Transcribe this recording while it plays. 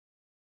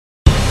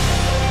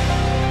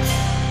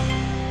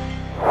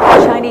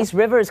Chinese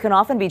rivers can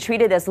often be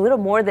treated as little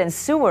more than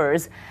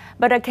sewers,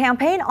 but a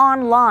campaign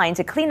online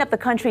to clean up the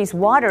country's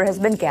water has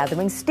been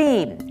gathering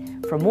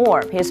steam. For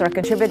more, here's our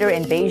contributor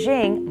in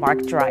Beijing,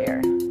 Mark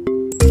Dreyer.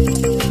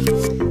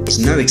 It's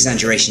no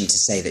exaggeration to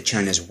say that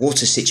China's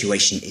water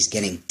situation is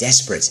getting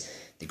desperate.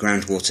 The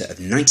groundwater of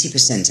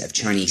 90% of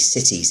Chinese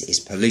cities is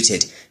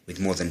polluted,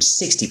 with more than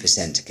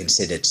 60%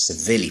 considered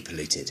severely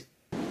polluted.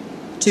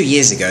 2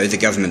 years ago, the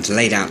government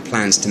laid out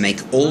plans to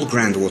make all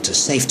groundwater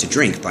safe to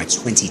drink by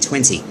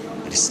 2020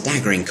 at a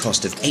staggering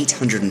cost of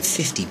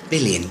 $850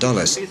 billion.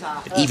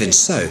 But even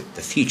so,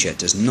 the future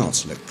does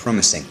not look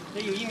promising.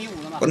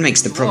 What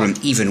makes the problem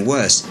even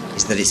worse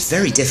is that it's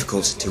very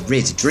difficult to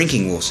rid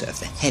drinking water of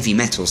the heavy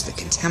metals that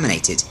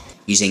contaminate it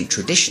using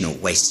traditional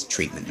waste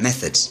treatment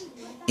methods.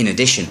 In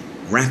addition,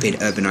 rapid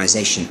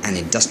urbanization and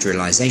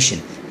industrialization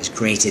has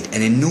created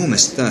an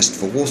enormous thirst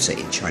for water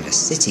in China's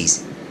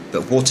cities.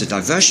 But water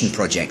diversion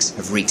projects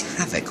have wreaked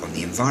havoc on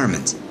the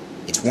environment.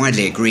 It's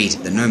widely agreed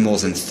that no more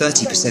than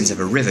 30% of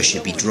a river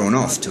should be drawn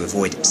off to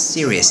avoid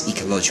serious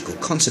ecological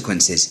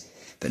consequences.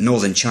 But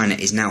northern China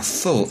is now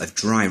full of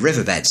dry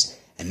riverbeds,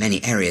 and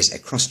many areas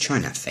across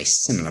China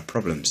face similar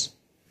problems.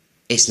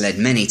 It's led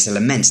many to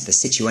lament the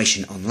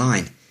situation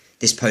online.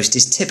 This post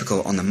is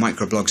typical on the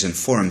microblogs and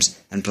forums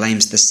and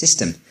blames the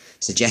system,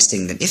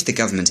 suggesting that if the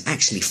government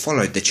actually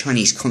followed the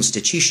Chinese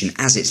constitution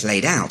as it's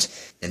laid out,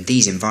 then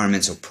these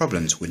environmental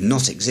problems would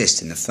not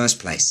exist in the first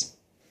place.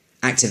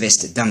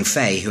 Activist Deng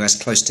Fei, who has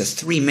close to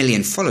 3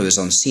 million followers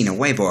on Sina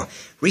Weibo,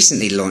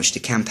 recently launched a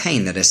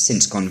campaign that has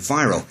since gone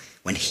viral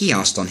when he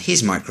asked on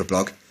his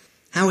microblog,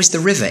 "How is the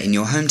river in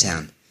your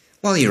hometown?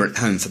 While you're at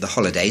home for the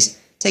holidays,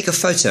 take a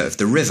photo of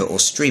the river or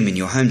stream in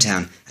your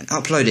hometown and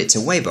upload it to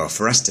Weibo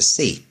for us to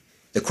see."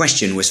 The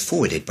question was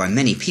forwarded by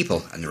many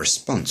people and the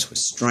response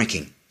was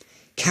striking.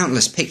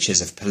 Countless pictures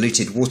of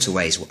polluted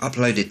waterways were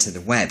uploaded to the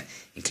web,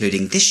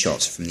 including this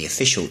shot from the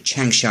official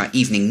Changsha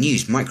Evening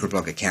News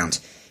microblog account,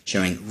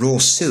 showing raw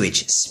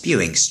sewage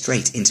spewing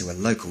straight into a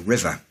local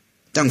river.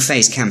 Deng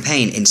Fei's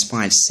campaign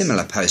inspired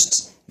similar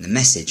posts, and the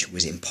message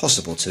was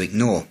impossible to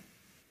ignore.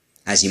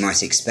 As you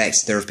might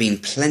expect, there have been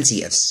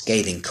plenty of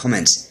scathing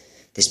comments.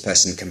 This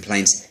person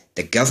complains,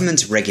 "The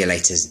government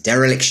regulator's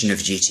dereliction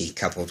of duty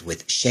coupled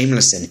with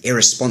shameless and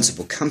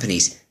irresponsible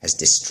companies has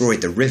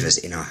destroyed the rivers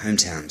in our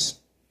hometowns."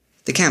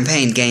 The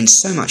campaign gained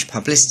so much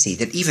publicity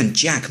that even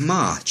Jack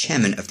Ma,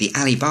 chairman of the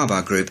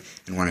Alibaba Group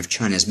and one of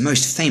China's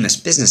most famous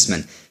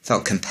businessmen,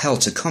 felt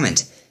compelled to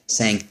comment,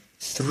 saying,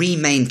 "3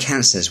 main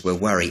cancers will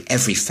worry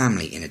every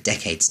family in a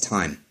decade's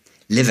time.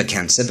 Liver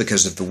cancer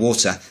because of the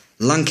water,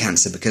 lung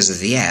cancer because of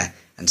the air,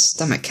 and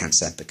stomach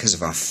cancer because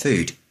of our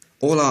food.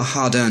 All our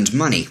hard-earned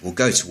money will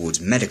go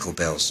towards medical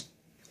bills."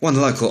 One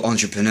local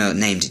entrepreneur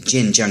named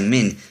Jin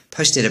Zhengmin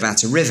posted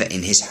about a river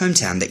in his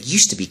hometown that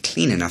used to be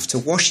clean enough to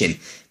wash in,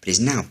 but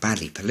is now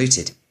badly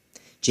polluted.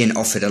 Jin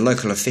offered a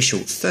local official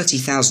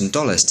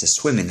 $30,000 to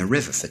swim in the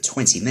river for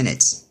 20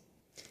 minutes.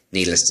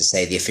 Needless to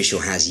say, the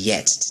official has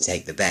yet to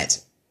take the bet.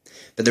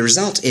 But the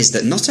result is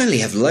that not only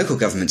have local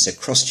governments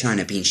across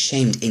China been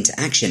shamed into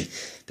action,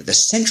 but the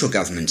central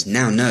government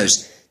now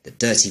knows that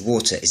dirty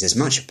water is as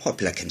much a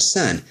popular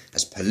concern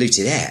as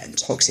polluted air and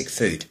toxic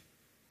food.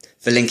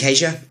 For Link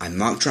Asia, I'm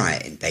Mark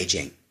Dreyer in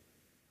Beijing.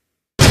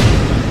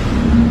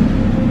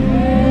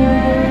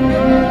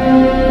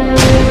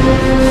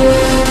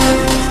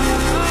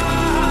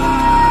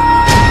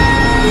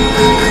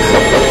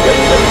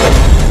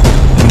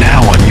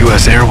 Now on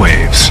U.S.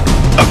 airwaves,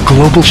 a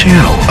global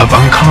channel of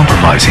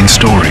uncompromising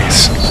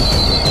stories.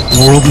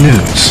 World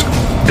news,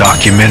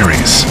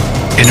 documentaries,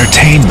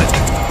 entertainment,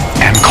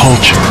 and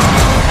culture.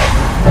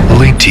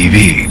 Link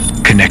TV,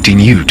 connecting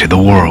you to the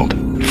world.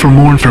 For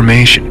more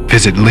information,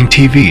 visit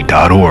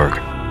linktv.org.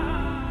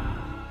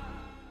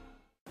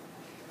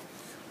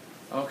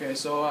 Okay,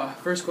 so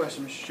first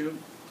question, Mr. Chu.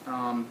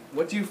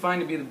 What do you find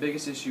to be the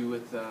biggest issue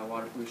with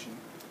water pollution?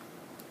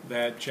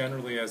 That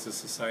generally as a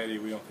society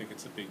we don't think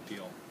it's a big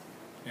deal.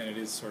 And it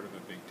is sort of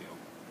a big deal.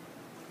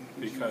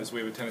 Because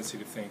we have a tendency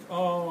to think,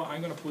 oh,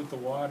 I'm going to pollute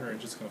the water and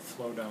it's just going to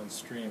flow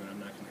downstream and I'm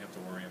not going to have to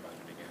worry about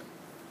it again.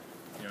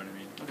 You know what I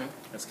mean? Okay.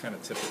 That's kind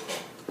of typical.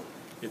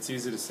 It's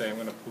easy to say I'm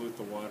going to pollute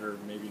the water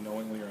maybe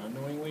knowingly or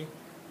unknowingly,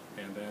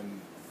 and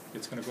then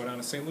it's going to go down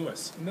to St.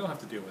 Louis, and they'll have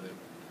to deal with it.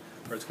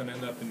 Or it's going to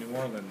end up in New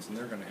Orleans, and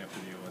they're going to have to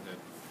deal with it.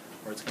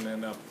 Or it's going to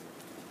end up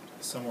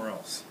somewhere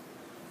else.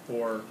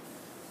 Or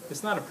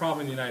it's not a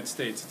problem in the United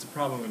States, it's a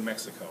problem in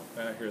Mexico.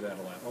 I hear that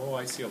a lot. Oh,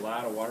 I see a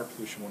lot of water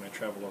pollution when I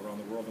travel around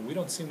the world, and we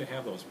don't seem to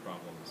have those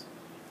problems.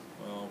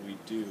 Well, we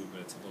do, but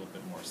it's a little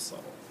bit more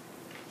subtle.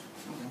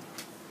 Okay.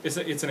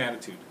 It's an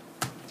attitude.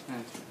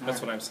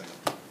 That's what I'm saying.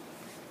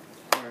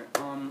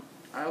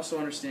 I also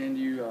understand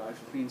you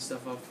clean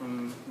stuff up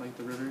from like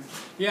the river.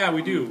 Yeah,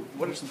 we do.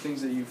 What are some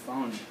things that you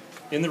found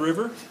in the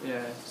river?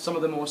 Yeah, some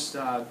of the most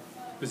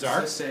bizarre.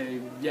 Let's say,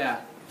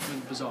 yeah,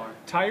 bizarre.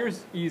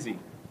 Tires, easy.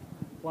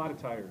 A lot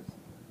of tires.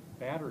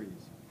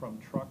 Batteries from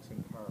trucks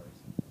and cars.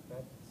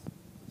 That's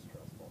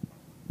stressful.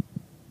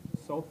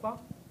 Sofa.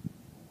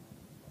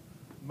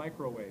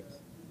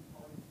 Microwaves.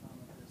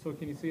 So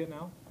can you see it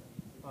now?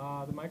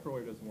 The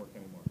microwave doesn't work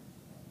anymore.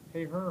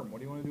 Hey, Herm, what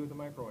do you want to do with the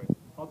microwave?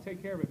 I'll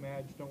take care of it,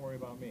 Madge. Don't worry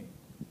about me.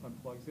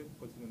 Unplugs it,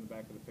 puts it in the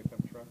back of the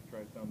pickup truck,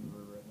 drives down the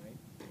river at night,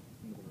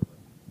 into the river.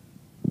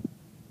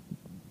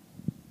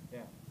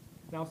 Yeah.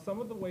 Now, some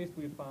of the waste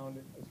we found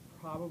is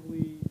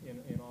probably,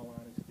 in all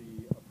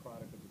honesty, a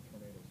product of the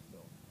tornado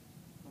still.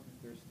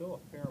 There's still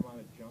a fair amount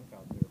of junk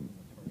out there from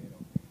the tornado.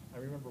 I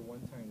remember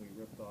one time we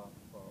ripped off,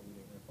 we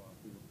didn't rip off,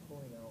 we were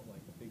pulling out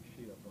like a big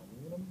sheet of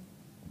aluminum,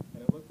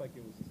 and it looked like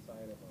it was the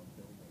side of a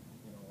building,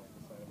 you know, like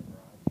the side of a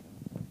garage,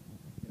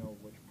 you know,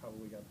 which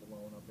probably got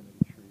blown up into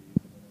the trees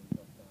and then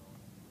ended up down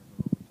in the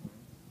river over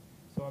time.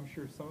 So I'm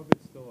sure some of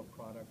it's still a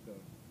product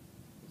of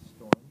the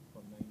storm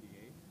from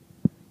 '98,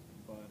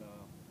 but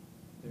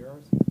there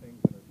are some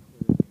things that are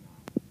clearly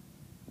not,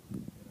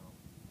 you know.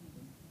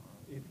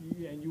 If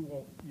you, and you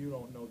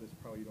don't know this,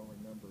 probably you don't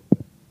remember,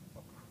 but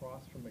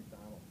across from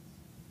McDonald's,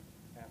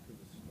 after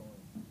the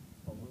storm,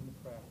 aluminum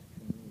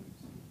canoes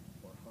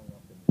were hung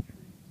up in the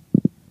trees.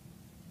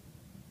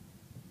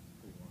 It's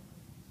pretty wild.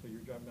 So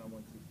you're driving down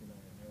 169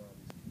 and there are all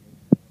these canoes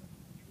hanging up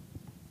in the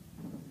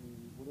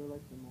trees. What are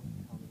like the most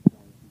common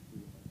flaws you see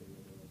in like the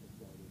river, like the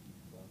flooding and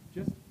stuff?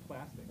 Just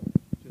plastic.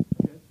 Just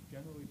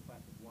generally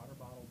plastic. Water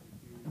bottles are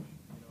huge,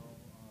 you know,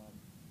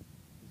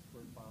 the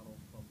squirt bottle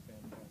from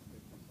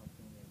Fantastic or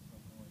something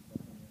like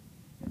that in there.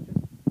 And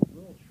just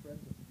little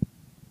shreds of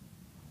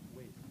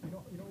waste.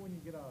 You know when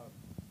you get a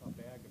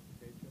bag of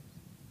potato chips,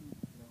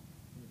 you know,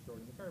 and you throw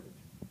it in the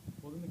garbage.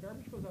 Well, then the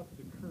garbage goes out to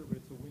the curb,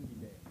 but it's a windy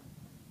day.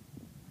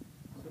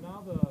 So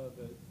now the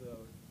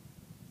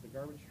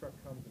garbage truck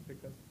comes and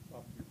picks up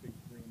your big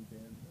green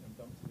bin and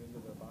dumps it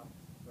into the box,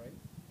 right?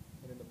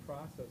 And in the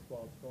process,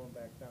 while it's going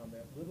back down,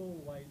 that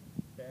little light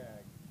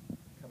bag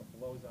kind of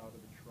blows out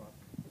of the truck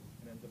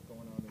and ends up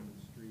going out into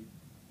the street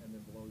and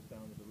then blows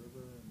down to the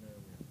river, and there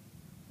we are.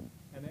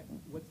 And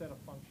what's that a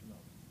function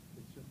of?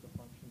 It's just a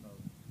function of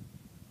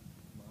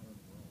modern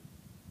world.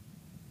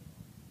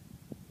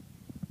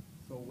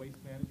 So waste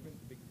management,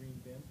 the big green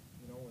bin,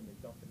 you know, when they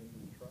dump it into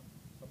the truck,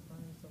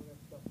 sometimes some of that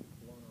stuff gets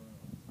blown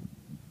around.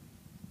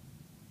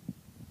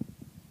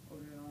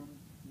 Okay,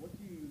 what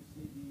do you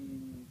see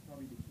being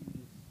probably the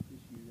hugest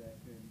issue that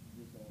could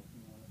result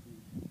in water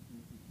pollution in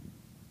the future?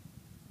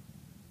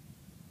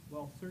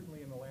 Well,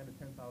 certainly in the land of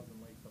 10,000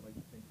 lakes, I'd like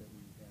to think that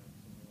we have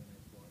some really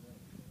nice water. I'm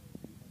sure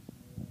we do have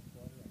some really nice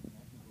water. I mean,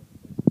 I can go to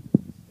places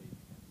in the state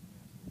that have some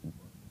absolutely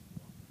gorgeous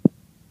water.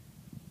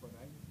 But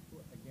I just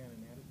put, again,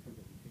 an attitude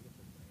that we take it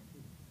for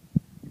granted.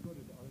 You go to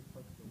the other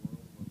parts of the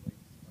world where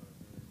lakes are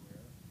very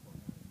rare or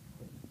not as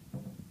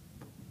common.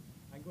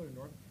 I go to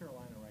North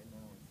Carolina right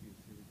now and see a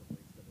series of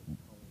lakes that are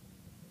taller than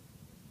the place.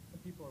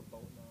 And people are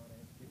boating on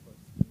it, people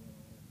are skiing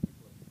on it,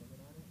 people are swimming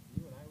on it.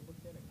 You and I would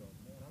look at it and go,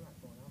 man, I'm not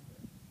going out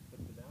there. But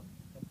to them,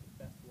 that's the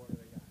best water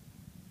they got.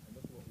 And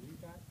look at what we've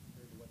got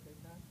compared to what they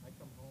got. I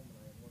come home and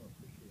I want to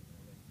appreciate my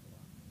lakes a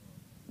lot more.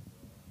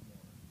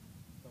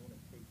 So I want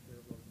to take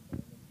care of those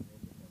environments a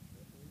little bit more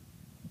carefully.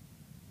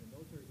 And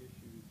those are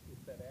issues,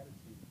 it's that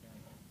attitude again,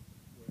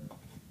 where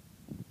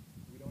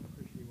we don't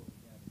appreciate what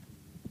we have until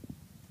we lose it.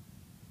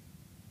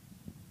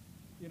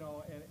 You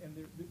know, and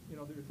there, you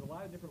know, there's a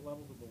lot of different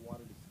levels of the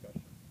water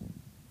discussion.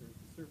 There's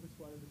the surface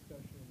water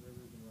discussion in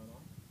rivers and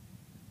runoff.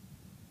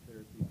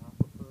 There's the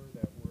aquifer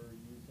that we're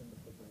using to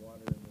put the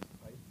water in this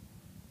pipe.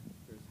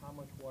 There's how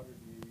much water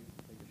do you use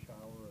to take a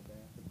shower or a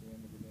bath at the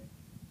end of the day.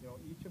 You know,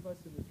 each of us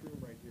in this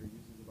room right here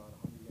uses about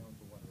 100 gallons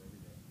of water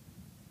every day.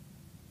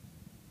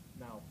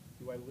 Now,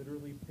 do I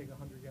literally take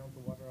 100 gallons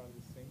of water out of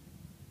the sink?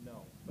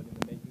 No. But in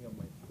the making of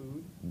my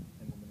food,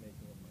 and in the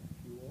making of my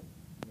fuel,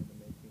 and in the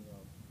making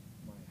of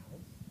my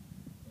house,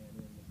 and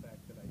in the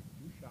fact that I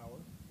do shower,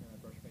 and I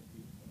brush my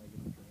teeth, and I get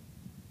a drink,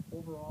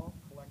 overall,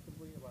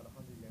 collectively, about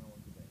 100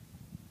 gallons a day.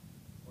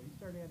 Well, you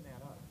start adding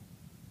that up.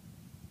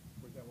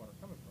 Where's that water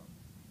coming from?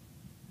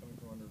 It's coming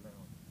from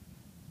underground.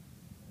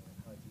 And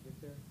how did you get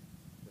there?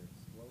 Very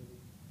slowly.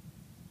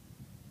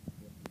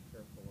 We have to be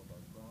careful of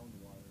our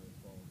groundwater as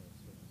well as our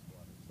surface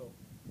water. So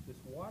this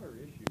water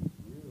issue is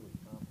really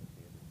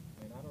complicated.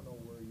 And I don't know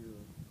where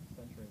you're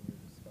centering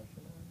your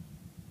discussion on.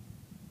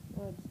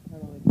 Well, it's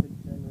kind of like the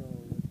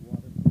general like,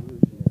 water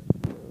pollution.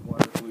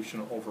 Water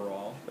pollution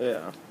overall.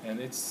 Yeah. And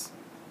it's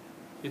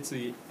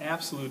the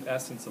absolute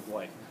essence of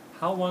life.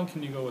 How long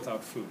can you go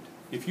without food?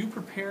 If you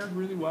prepared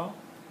really well,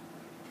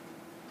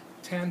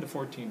 10 to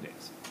 14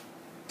 days.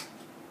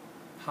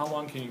 How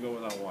long can you go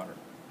without water?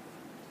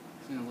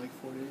 Isn't it like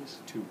 4 days?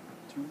 2.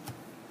 2?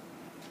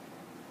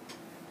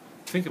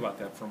 Think about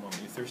that for a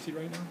moment. You thirsty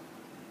right now?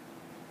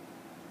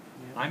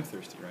 Yeah. I'm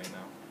thirsty right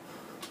now.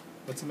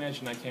 Let's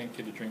imagine I can't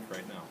get a drink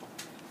right now.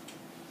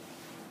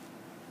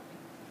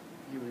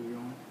 You where you're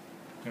going?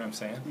 You know what I'm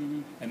saying?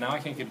 Mm-hmm. And now I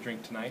can't get a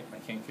drink tonight, and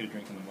I can't get a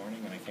drink in the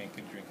morning, and I can't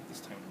get a drink at this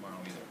time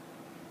tomorrow either.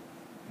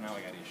 Now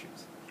I got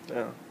issues.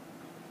 Yeah.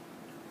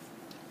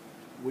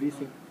 What do you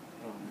think?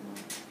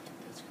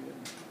 That's good.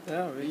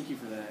 Yeah. Thank you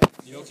for that.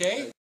 You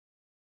okay?